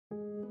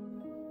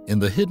In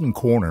the hidden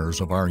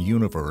corners of our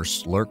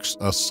universe lurks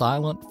a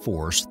silent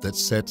force that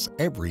sets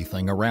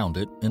everything around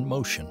it in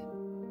motion.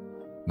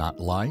 Not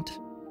light,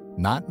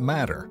 not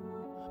matter,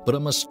 but a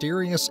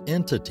mysterious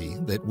entity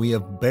that we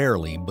have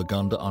barely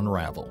begun to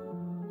unravel: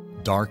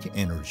 dark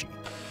energy.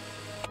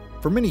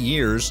 For many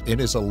years, it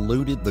has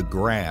eluded the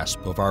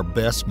grasp of our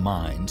best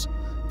minds,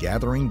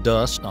 gathering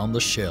dust on the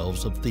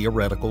shelves of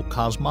theoretical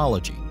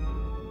cosmology.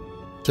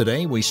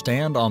 Today, we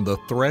stand on the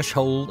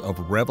threshold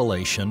of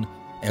revelation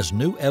as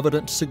new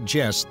evidence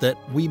suggests that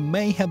we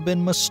may have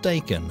been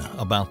mistaken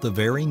about the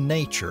very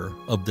nature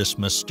of this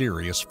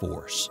mysterious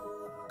force.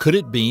 Could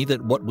it be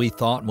that what we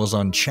thought was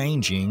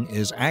unchanging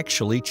is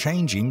actually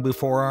changing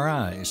before our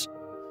eyes?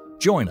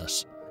 Join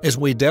us as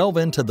we delve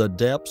into the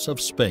depths of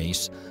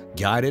space,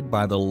 guided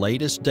by the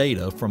latest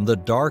data from the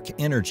Dark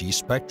Energy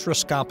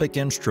Spectroscopic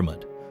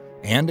Instrument,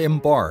 and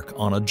embark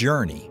on a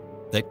journey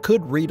that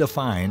could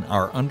redefine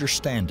our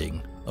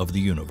understanding of the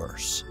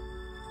universe.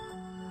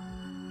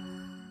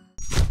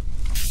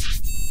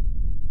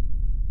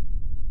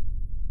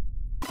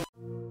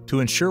 To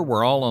ensure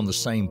we're all on the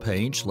same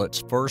page,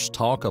 let's first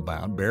talk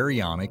about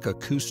baryonic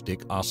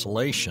acoustic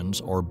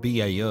oscillations, or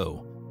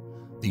BAO.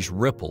 These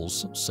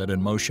ripples, set in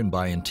motion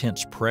by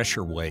intense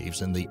pressure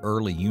waves in the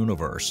early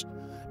universe,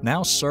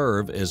 now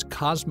serve as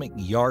cosmic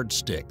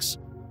yardsticks,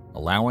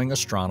 allowing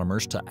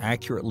astronomers to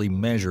accurately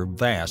measure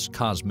vast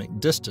cosmic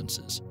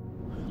distances.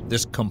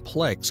 This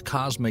complex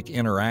cosmic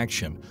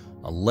interaction,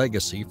 a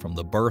legacy from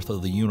the birth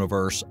of the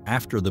universe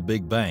after the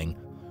Big Bang,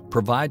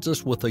 provides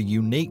us with a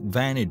unique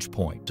vantage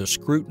point to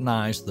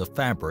scrutinize the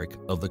fabric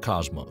of the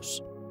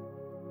cosmos.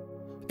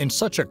 In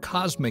such a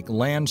cosmic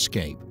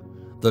landscape,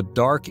 the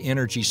Dark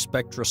Energy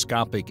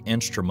Spectroscopic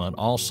Instrument,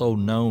 also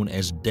known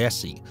as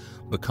DESI,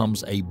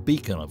 becomes a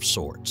beacon of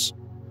sorts.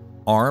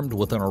 Armed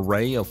with an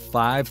array of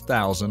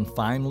 5,000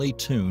 finely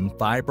tuned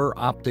fiber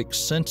optic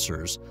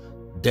sensors,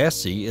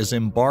 DESI is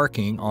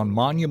embarking on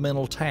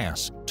monumental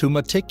tasks to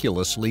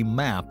meticulously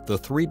map the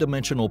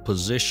three-dimensional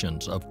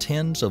positions of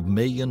tens of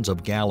millions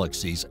of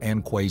galaxies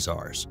and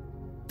quasars.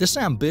 This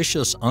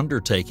ambitious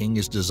undertaking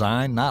is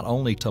designed not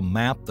only to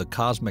map the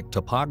cosmic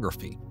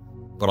topography,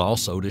 but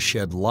also to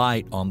shed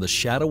light on the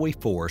shadowy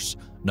force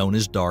known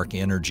as dark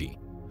energy,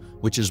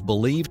 which is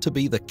believed to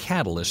be the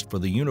catalyst for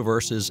the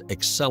universe's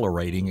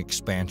accelerating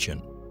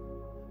expansion.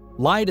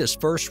 Light is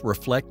first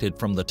reflected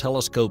from the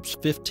telescope's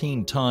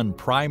 15-ton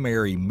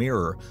primary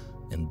mirror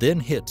and then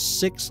hits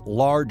 6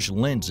 large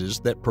lenses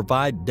that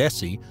provide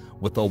DESI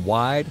with a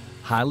wide,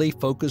 highly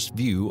focused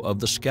view of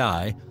the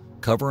sky,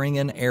 covering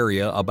an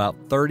area about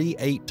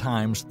 38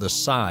 times the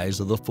size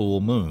of the full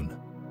moon.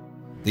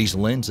 These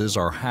lenses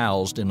are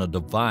housed in a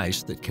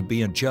device that can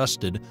be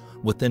adjusted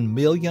within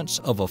millionths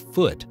of a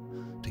foot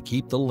to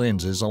keep the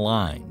lenses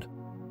aligned.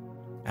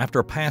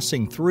 After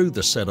passing through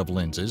the set of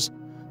lenses,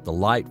 the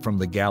light from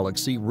the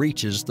galaxy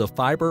reaches the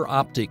fiber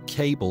optic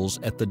cables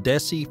at the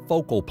DESI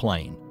focal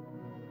plane.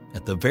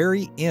 At the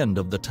very end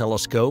of the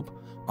telescope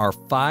are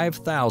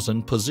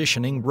 5,000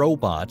 positioning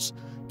robots,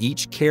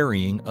 each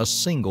carrying a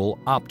single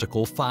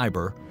optical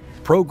fiber,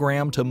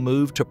 programmed to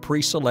move to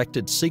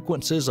pre-selected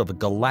sequences of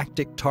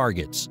galactic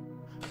targets.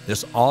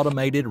 This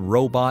automated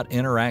robot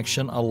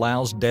interaction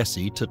allows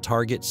DESI to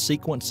target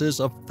sequences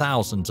of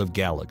thousands of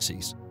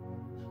galaxies.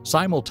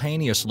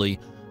 Simultaneously,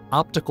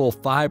 optical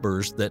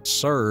fibers that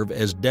serve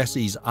as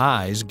DESI's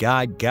eyes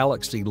guide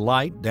galaxy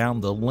light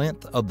down the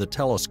length of the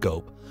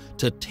telescope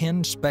to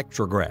 10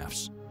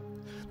 spectrographs.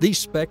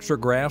 These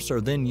spectrographs are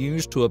then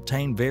used to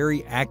obtain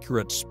very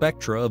accurate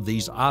spectra of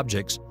these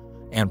objects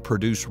and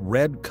produce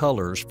red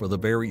colors for the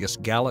various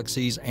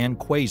galaxies and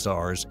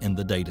quasars in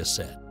the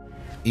dataset.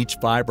 Each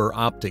fiber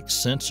optic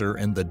sensor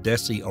in the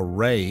DESI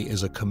array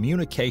is a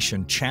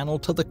communication channel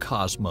to the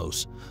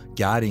cosmos,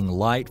 guiding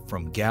light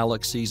from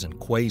galaxies and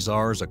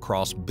quasars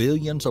across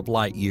billions of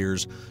light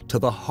years to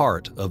the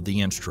heart of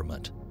the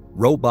instrument.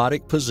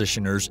 Robotic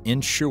positioners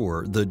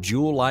ensure the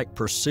jewel-like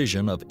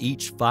precision of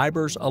each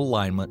fiber's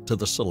alignment to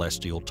the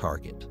celestial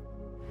target.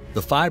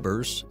 The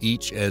fibers,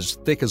 each as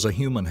thick as a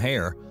human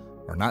hair,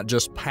 are not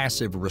just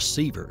passive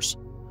receivers.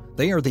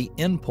 They are the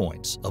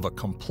endpoints of a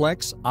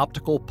complex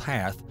optical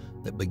path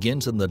that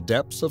begins in the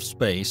depths of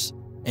space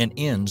and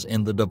ends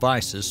in the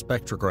device's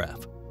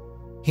spectrograph.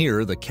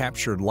 Here, the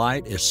captured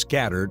light is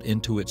scattered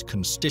into its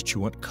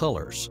constituent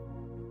colors.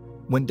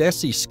 When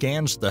DESI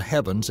scans the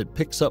heavens, it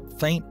picks up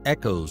faint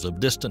echoes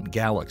of distant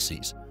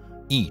galaxies,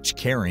 each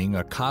carrying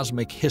a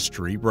cosmic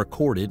history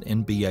recorded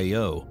in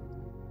BAO.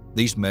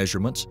 These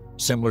measurements,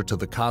 similar to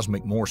the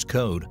cosmic Morse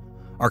code,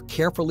 are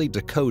carefully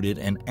decoded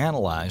and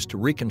analyzed to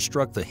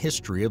reconstruct the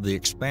history of the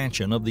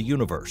expansion of the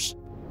universe.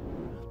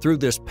 Through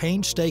this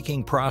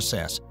painstaking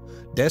process,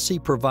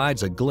 DESI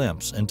provides a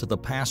glimpse into the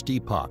past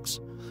epochs,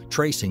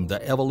 tracing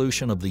the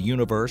evolution of the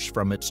universe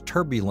from its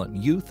turbulent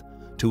youth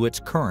to its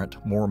current,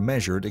 more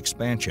measured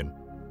expansion.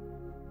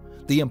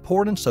 The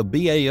importance of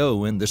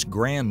BAO in this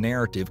grand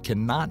narrative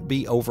cannot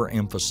be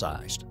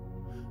overemphasized.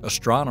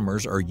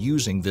 Astronomers are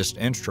using this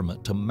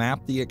instrument to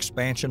map the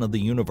expansion of the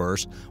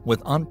universe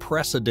with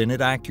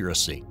unprecedented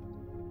accuracy.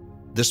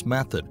 This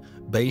method,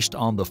 based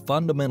on the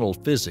fundamental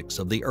physics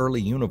of the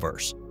early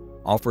universe,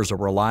 offers a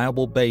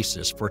reliable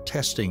basis for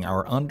testing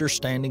our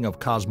understanding of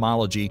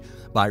cosmology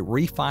by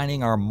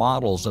refining our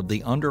models of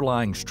the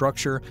underlying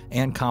structure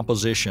and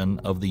composition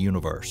of the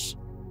universe.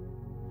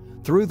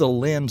 Through the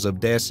lens of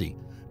DESI,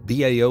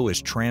 BAO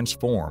is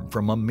transformed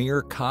from a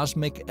mere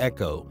cosmic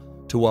echo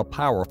to a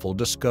powerful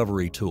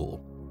discovery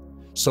tool.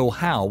 So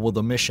how will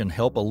the mission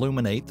help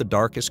illuminate the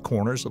darkest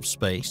corners of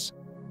space?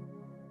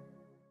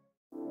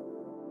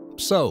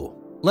 So,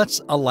 let's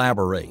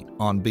elaborate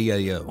on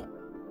BAO.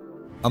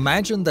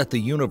 Imagine that the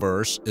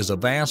universe is a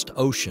vast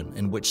ocean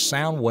in which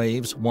sound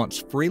waves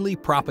once freely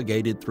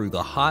propagated through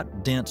the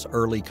hot, dense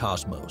early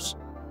cosmos.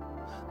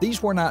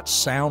 These were not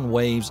sound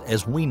waves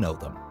as we know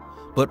them,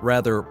 but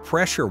rather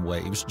pressure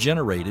waves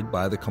generated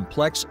by the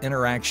complex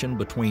interaction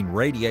between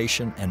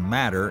radiation and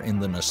matter in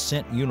the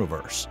nascent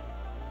universe.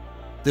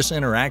 This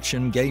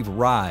interaction gave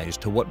rise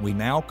to what we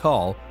now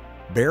call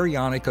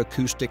baryonic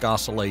acoustic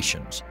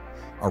oscillations,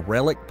 a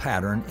relic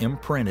pattern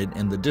imprinted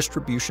in the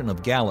distribution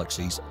of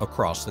galaxies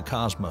across the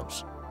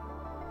cosmos.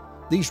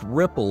 These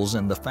ripples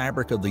in the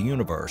fabric of the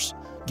universe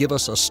give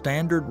us a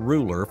standard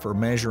ruler for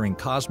measuring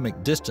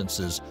cosmic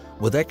distances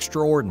with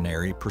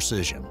extraordinary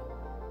precision.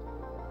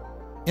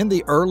 In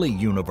the early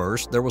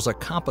universe, there was a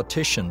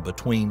competition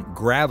between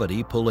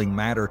gravity pulling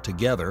matter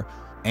together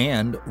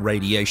and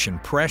radiation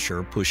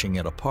pressure pushing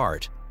it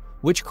apart,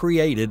 which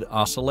created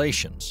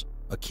oscillations,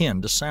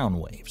 akin to sound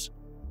waves.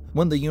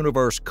 When the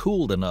universe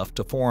cooled enough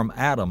to form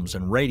atoms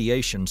and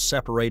radiation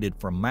separated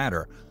from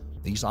matter,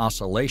 these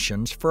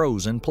oscillations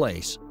froze in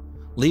place,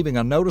 leaving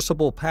a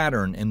noticeable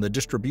pattern in the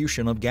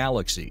distribution of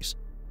galaxies.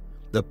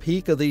 The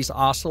peak of these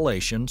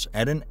oscillations,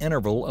 at an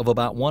interval of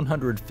about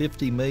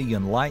 150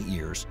 million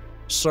light-years,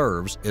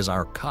 serves as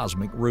our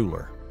cosmic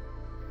ruler.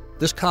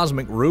 This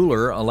cosmic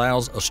ruler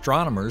allows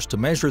astronomers to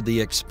measure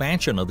the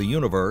expansion of the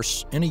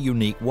universe in a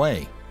unique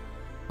way.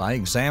 By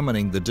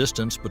examining the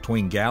distance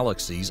between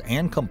galaxies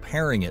and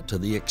comparing it to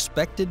the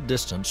expected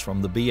distance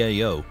from the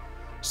BAO,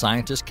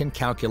 scientists can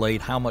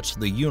calculate how much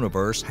the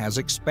universe has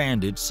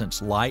expanded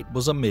since light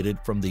was emitted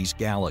from these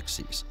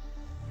galaxies.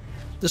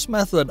 This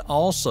method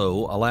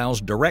also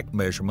allows direct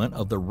measurement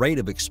of the rate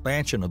of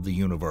expansion of the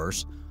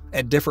universe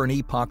at different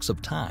epochs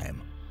of time,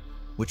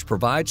 which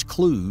provides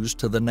clues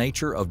to the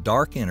nature of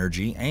dark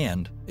energy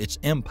and its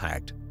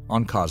impact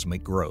on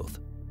cosmic growth.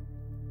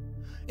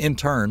 In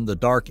turn, the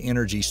Dark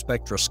Energy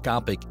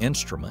Spectroscopic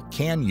Instrument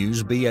can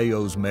use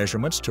BAO's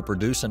measurements to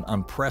produce an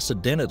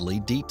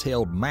unprecedentedly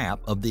detailed map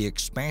of the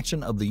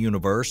expansion of the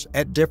universe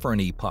at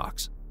different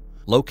epochs,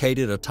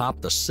 located atop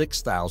the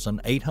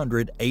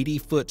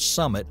 6,880-foot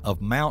summit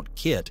of Mount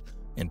Kitt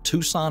in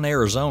Tucson,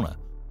 Arizona,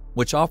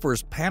 which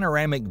offers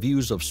panoramic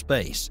views of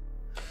space.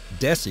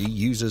 DESI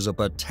uses a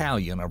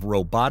battalion of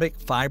robotic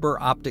fiber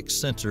optic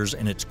sensors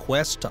in its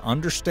quest to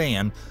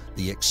understand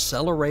the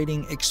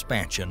accelerating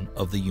expansion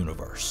of the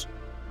universe.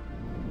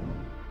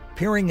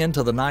 Peering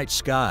into the night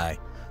sky,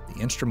 the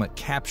instrument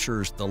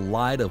captures the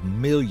light of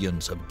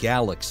millions of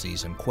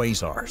galaxies and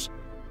quasars.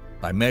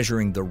 By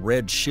measuring the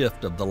red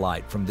shift of the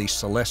light from these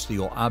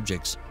celestial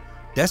objects,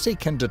 DESI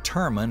can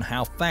determine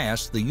how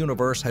fast the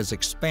universe has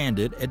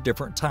expanded at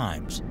different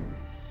times.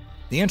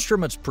 The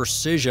instrument's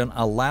precision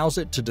allows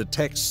it to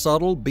detect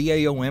subtle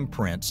BAO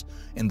imprints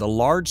in the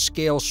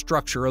large-scale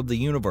structure of the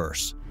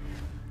universe,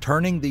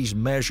 turning these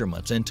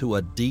measurements into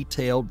a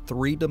detailed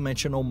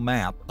three-dimensional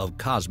map of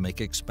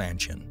cosmic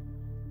expansion.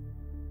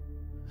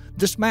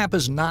 This map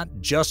is not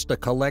just a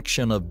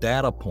collection of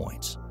data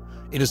points.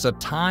 It is a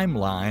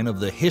timeline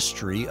of the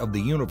history of the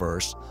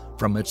universe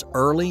from its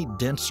early,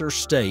 denser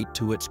state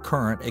to its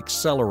current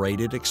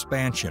accelerated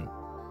expansion.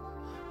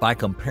 By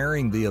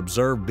comparing the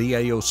observed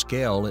BAO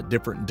scale at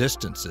different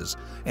distances,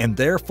 and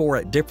therefore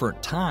at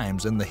different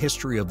times in the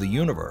history of the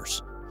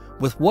universe,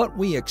 with what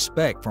we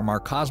expect from our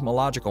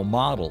cosmological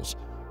models,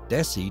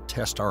 DESI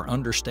tests our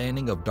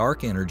understanding of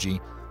dark energy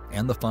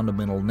and the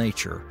fundamental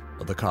nature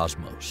of the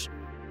cosmos.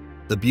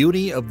 The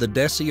beauty of the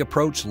DESI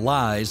approach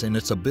lies in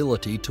its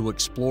ability to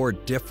explore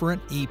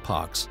different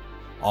epochs,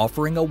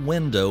 offering a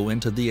window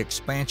into the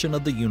expansion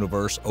of the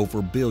universe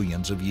over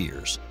billions of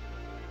years.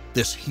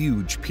 This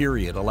huge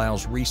period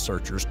allows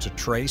researchers to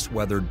trace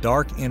whether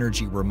dark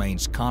energy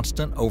remains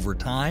constant over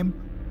time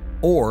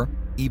or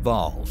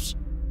evolves.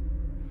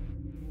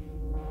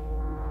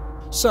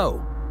 So,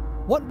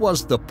 what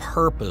was the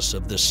purpose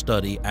of this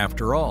study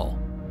after all?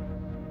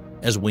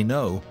 As we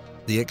know,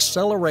 the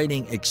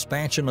accelerating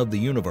expansion of the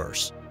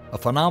universe, a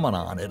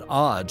phenomenon at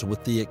odds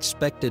with the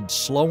expected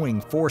slowing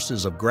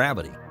forces of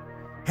gravity,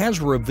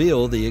 has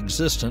revealed the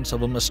existence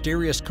of a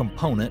mysterious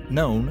component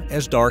known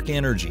as dark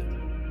energy.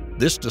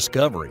 This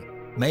discovery,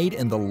 made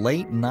in the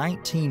late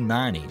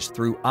 1990s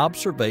through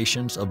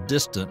observations of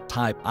distant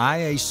Type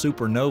Ia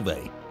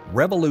supernovae,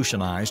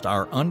 revolutionized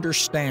our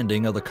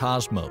understanding of the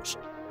cosmos.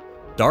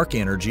 Dark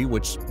energy,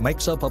 which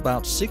makes up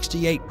about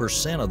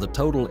 68% of the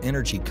total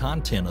energy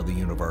content of the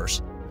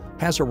universe,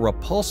 has a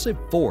repulsive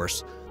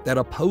force that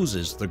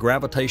opposes the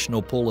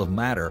gravitational pull of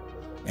matter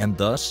and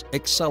thus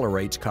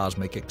accelerates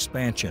cosmic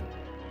expansion.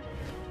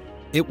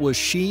 It was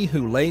she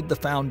who laid the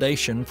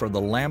foundation for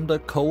the lambda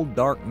cold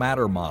dark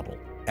matter model,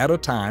 at a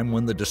time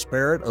when the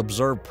disparate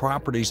observed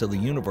properties of the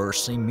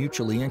universe seemed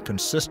mutually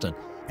inconsistent,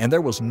 and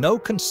there was no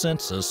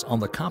consensus on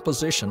the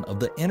composition of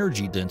the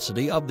energy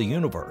density of the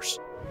universe.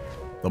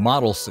 The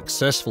model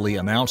successfully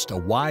announced a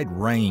wide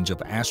range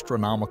of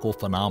astronomical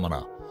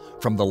phenomena,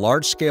 from the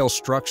large-scale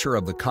structure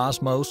of the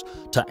cosmos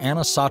to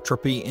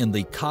anisotropy in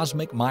the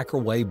cosmic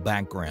microwave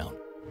background.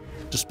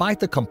 Despite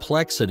the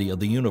complexity of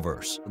the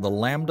universe, the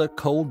lambda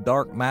cold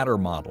dark matter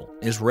model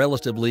is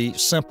relatively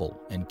simple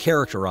and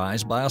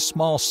characterized by a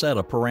small set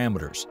of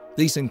parameters.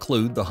 These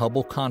include the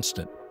Hubble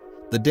constant,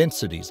 the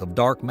densities of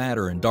dark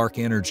matter and dark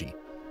energy,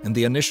 and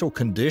the initial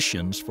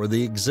conditions for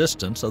the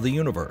existence of the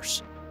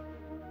universe.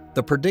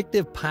 The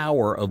predictive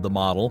power of the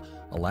model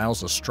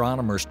allows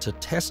astronomers to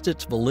test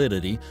its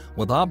validity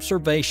with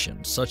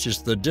observations such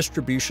as the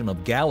distribution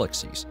of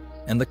galaxies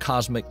and the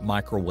cosmic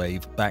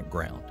microwave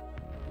background.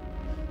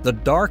 The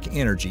Dark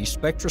Energy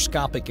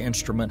Spectroscopic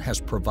Instrument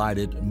has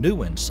provided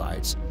new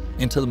insights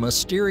into the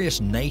mysterious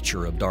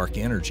nature of dark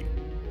energy.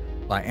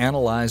 By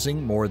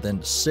analyzing more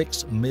than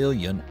 6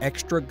 million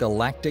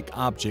extragalactic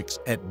objects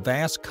at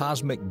vast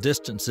cosmic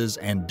distances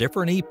and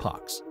different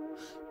epochs,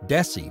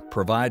 DESI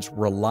provides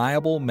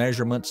reliable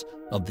measurements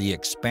of the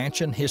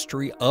expansion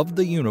history of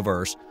the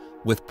universe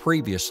with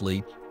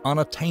previously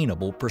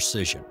unattainable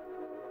precision.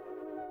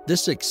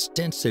 This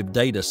extensive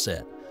data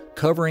set,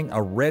 covering a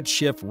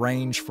redshift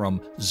range from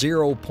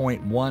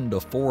 0.1 to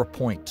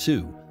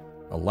 4.2,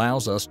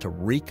 allows us to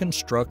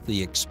reconstruct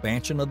the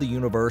expansion of the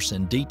universe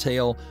in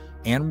detail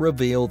and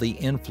reveal the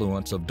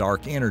influence of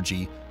dark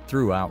energy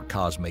throughout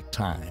cosmic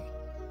time.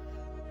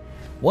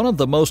 One of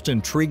the most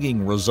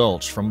intriguing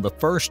results from the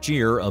first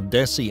year of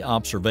DESI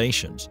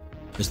observations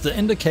is the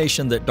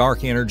indication that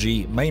dark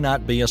energy may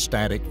not be a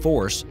static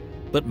force,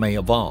 but may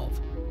evolve.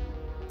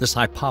 This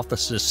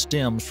hypothesis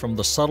stems from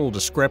the subtle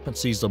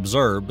discrepancies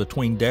observed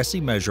between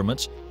DESI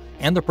measurements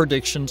and the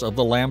predictions of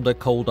the lambda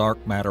cold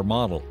dark matter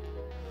model.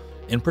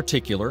 In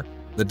particular,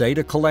 the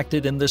data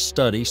collected in this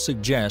study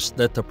suggests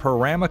that the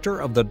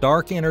parameter of the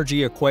dark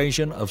energy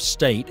equation of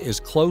state is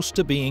close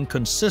to being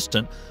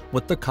consistent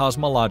with the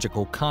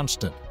cosmological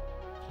constant.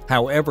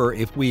 However,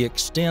 if we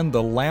extend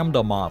the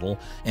lambda model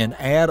and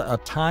add a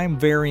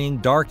time-varying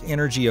dark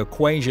energy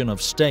equation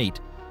of state,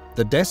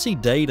 the DESI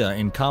data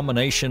in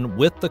combination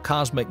with the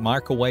cosmic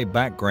microwave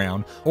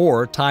background,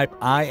 or type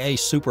Ia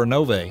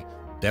supernovae,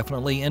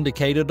 definitely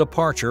indicate a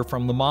departure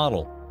from the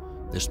model.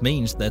 This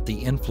means that the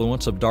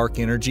influence of dark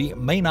energy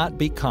may not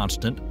be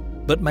constant,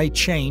 but may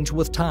change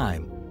with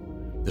time.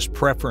 This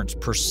preference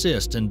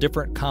persists in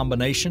different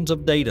combinations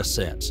of data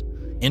sets,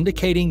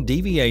 indicating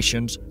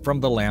deviations from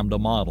the lambda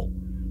model.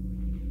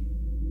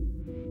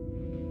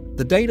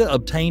 The data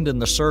obtained in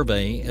the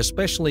survey,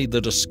 especially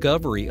the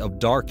discovery of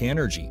dark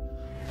energy,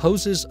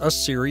 poses a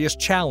serious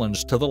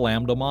challenge to the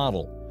lambda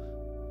model.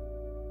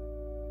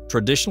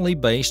 Traditionally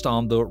based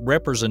on the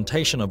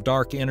representation of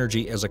dark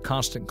energy as a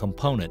constant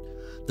component,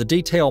 the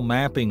detailed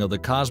mapping of the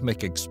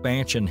cosmic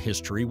expansion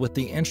history with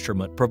the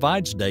instrument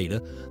provides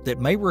data that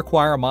may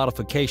require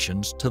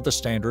modifications to the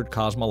standard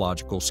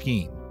cosmological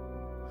scheme.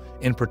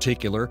 In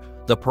particular,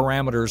 the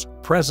parameters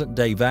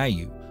present-day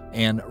value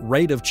and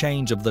rate of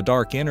change of the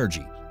dark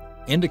energy,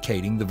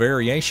 indicating the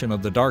variation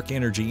of the dark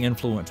energy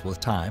influence with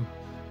time,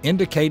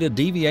 indicate a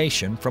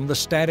deviation from the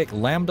static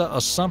lambda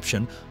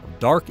assumption of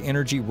dark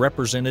energy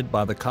represented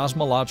by the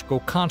cosmological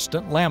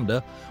constant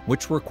lambda,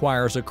 which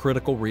requires a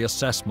critical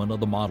reassessment of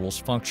the model's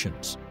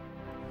functions.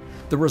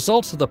 The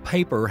results of the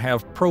paper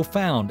have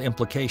profound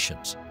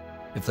implications.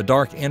 If the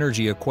dark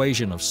energy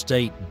equation of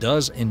state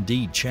does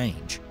indeed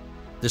change,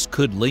 this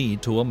could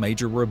lead to a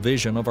major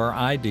revision of our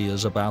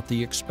ideas about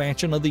the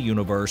expansion of the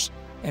universe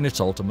and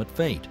its ultimate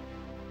fate.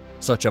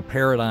 Such a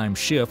paradigm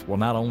shift will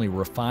not only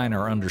refine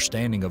our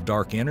understanding of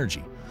dark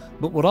energy,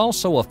 but would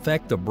also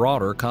affect the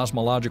broader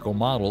cosmological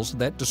models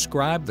that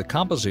describe the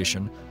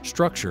composition,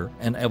 structure,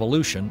 and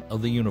evolution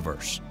of the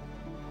universe.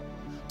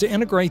 To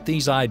integrate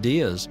these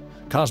ideas,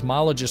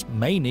 cosmologists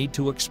may need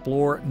to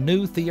explore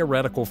new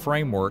theoretical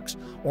frameworks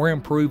or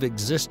improve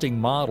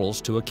existing models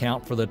to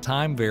account for the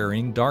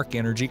time-varying dark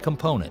energy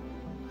component.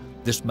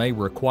 This may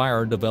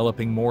require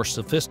developing more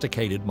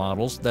sophisticated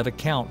models that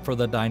account for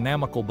the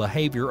dynamical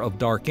behavior of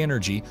dark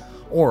energy,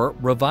 or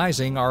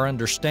revising our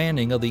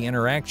understanding of the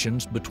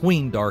interactions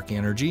between dark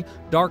energy,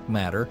 dark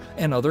matter,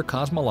 and other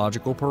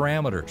cosmological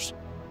parameters.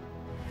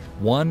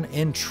 One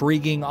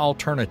intriguing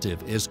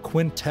alternative is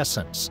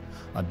quintessence,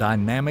 a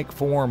dynamic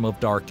form of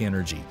dark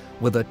energy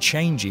with a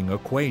changing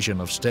equation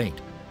of state.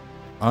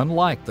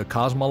 Unlike the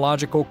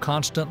cosmological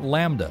constant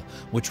lambda,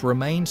 which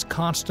remains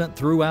constant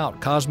throughout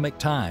cosmic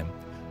time,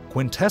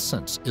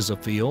 quintessence is a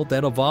field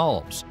that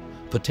evolves,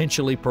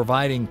 potentially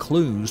providing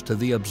clues to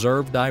the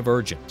observed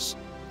divergence.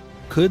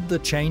 Could the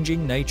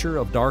changing nature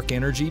of dark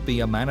energy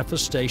be a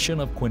manifestation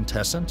of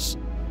quintessence?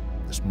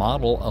 This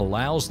model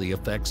allows the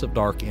effects of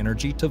dark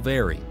energy to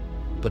vary,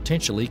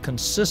 potentially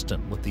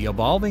consistent with the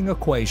evolving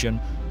equation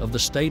of the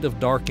state of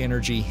dark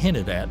energy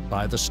hinted at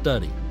by the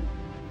study.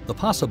 The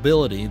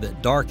possibility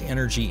that dark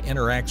energy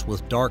interacts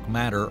with dark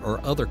matter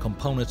or other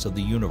components of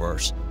the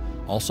universe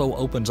also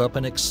opens up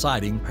an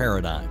exciting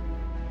paradigm.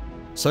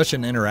 Such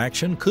an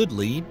interaction could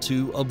lead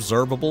to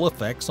observable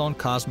effects on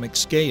cosmic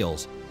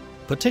scales,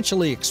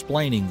 potentially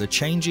explaining the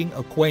changing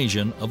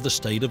equation of the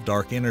state of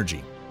dark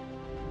energy.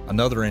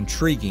 Another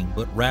intriguing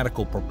but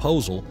radical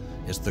proposal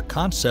is the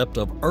concept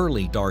of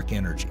early dark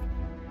energy.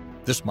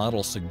 This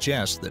model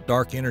suggests that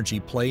dark energy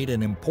played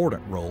an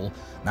important role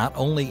not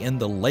only in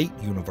the late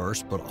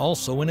universe but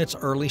also in its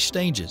early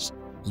stages,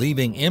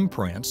 leaving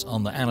imprints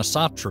on the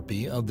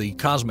anisotropy of the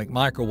cosmic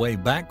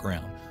microwave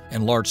background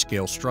and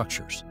large-scale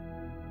structures.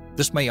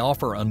 This may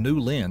offer a new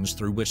lens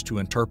through which to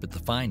interpret the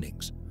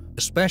findings,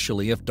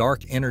 especially if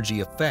dark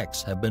energy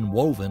effects have been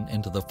woven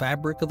into the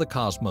fabric of the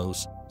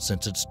cosmos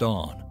since its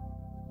dawn.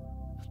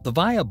 The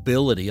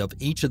viability of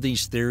each of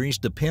these theories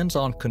depends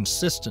on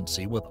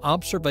consistency with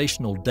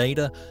observational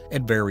data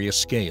at various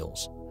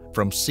scales,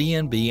 from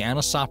CNB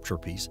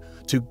anisotropies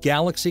to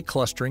galaxy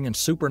clustering and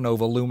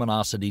supernova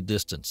luminosity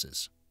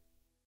distances.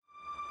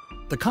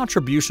 The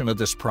contribution of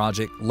this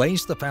project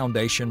lays the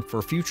foundation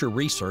for future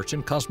research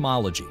in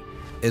cosmology,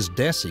 as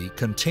DESI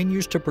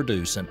continues to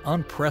produce an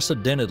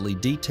unprecedentedly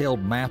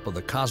detailed map of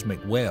the cosmic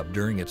web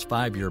during its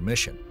 5-year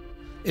mission.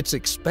 It's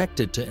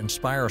expected to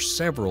inspire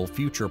several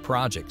future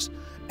projects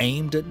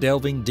aimed at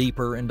delving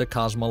deeper into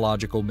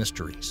cosmological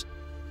mysteries.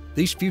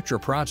 These future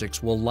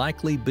projects will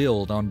likely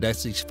build on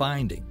DESI's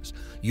findings,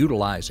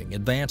 utilizing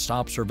advanced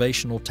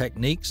observational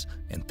techniques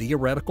and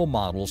theoretical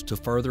models to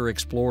further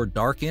explore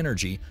dark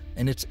energy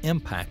and its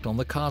impact on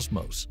the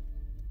cosmos.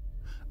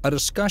 A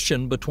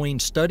discussion between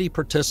study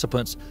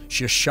participants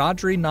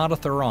Sheshadri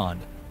Nadatharan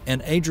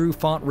and Adru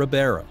Font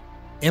Ribera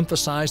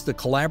emphasized the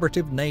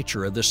collaborative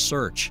nature of this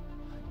search,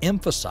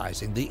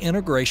 emphasizing the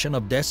integration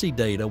of DESI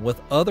data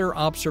with other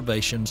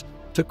observations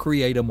to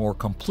create a more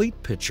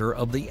complete picture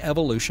of the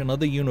evolution of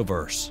the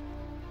universe.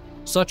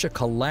 Such a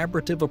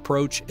collaborative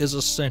approach is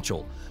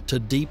essential to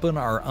deepen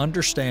our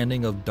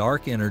understanding of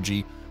dark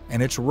energy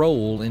and its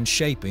role in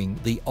shaping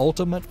the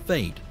ultimate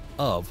fate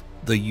of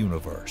the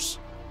universe.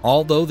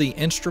 Although the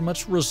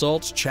instrument's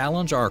results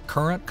challenge our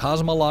current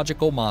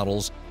cosmological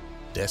models,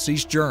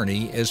 DESI's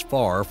journey is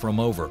far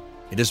from over.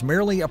 It is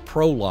merely a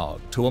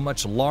prologue to a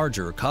much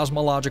larger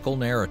cosmological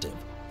narrative,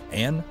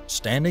 and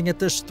standing at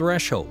this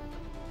threshold,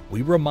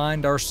 we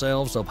remind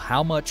ourselves of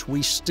how much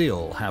we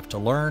still have to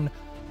learn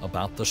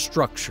about the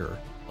structure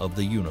of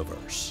the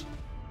universe.